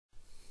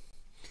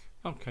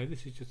Okay,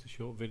 this is just a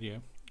short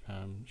video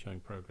showing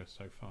progress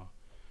so far.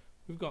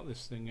 We've got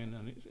this thing in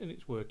and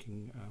it's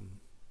working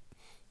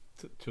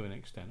to an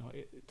extent.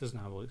 It doesn't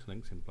have all its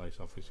links in place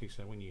obviously,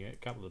 so when you get a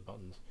couple of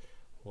buttons,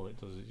 all it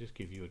does is just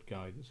give you a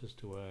guidance as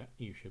to where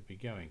you should be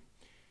going.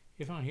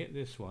 If I hit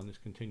this one, this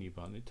continue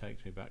button, it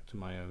takes me back to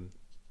my own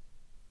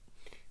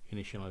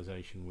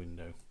initialization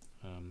window.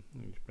 Let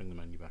me just bring the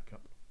menu back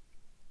up.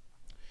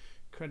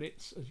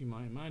 Credits, as you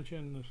might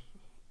imagine,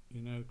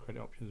 you know,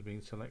 credit options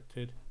being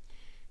selected.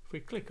 If we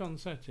click on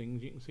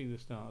settings, you can see the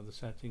start of the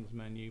settings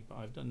menu, but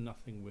I've done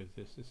nothing with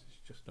this. This is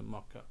just a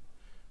mock-up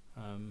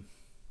until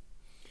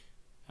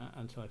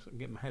I sort of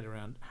get my head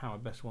around how I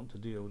best want to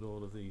deal with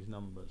all of these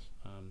numbers,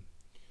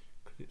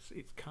 because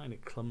it's kind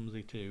of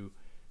clumsy to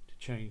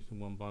change them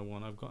one by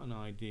one. I've got an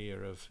idea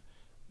of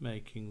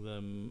making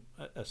them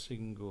a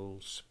single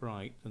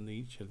sprite, and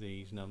each of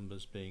these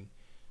numbers being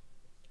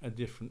a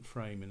different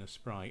frame in a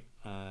sprite,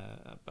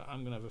 but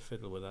I'm going to have a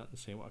fiddle with that and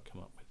see what I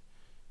come up with.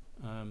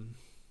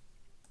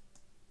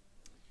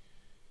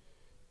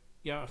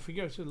 Yeah, if we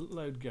go to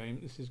load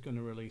game, this is going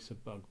to release a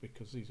bug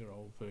because these are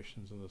old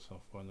versions of the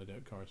software and they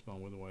don't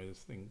correspond with the way this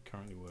thing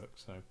currently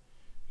works. So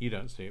you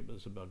don't see it, but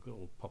there's a bug that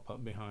will pop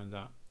up behind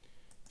that.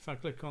 If I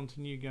click on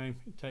to new game,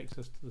 it takes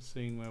us to the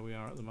scene where we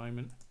are at the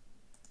moment.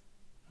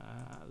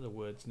 The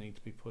words need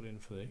to be put in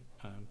for the,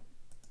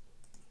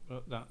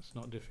 but that's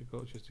not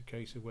difficult. It's just a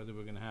case of whether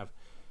we're going to have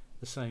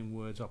the same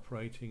words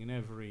operating in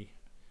every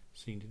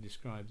scene to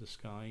describe the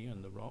sky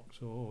and the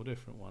rocks, or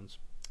different ones.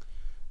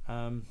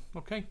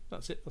 Okay,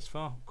 that's it thus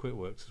far. Quit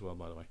works as well,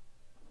 by the way.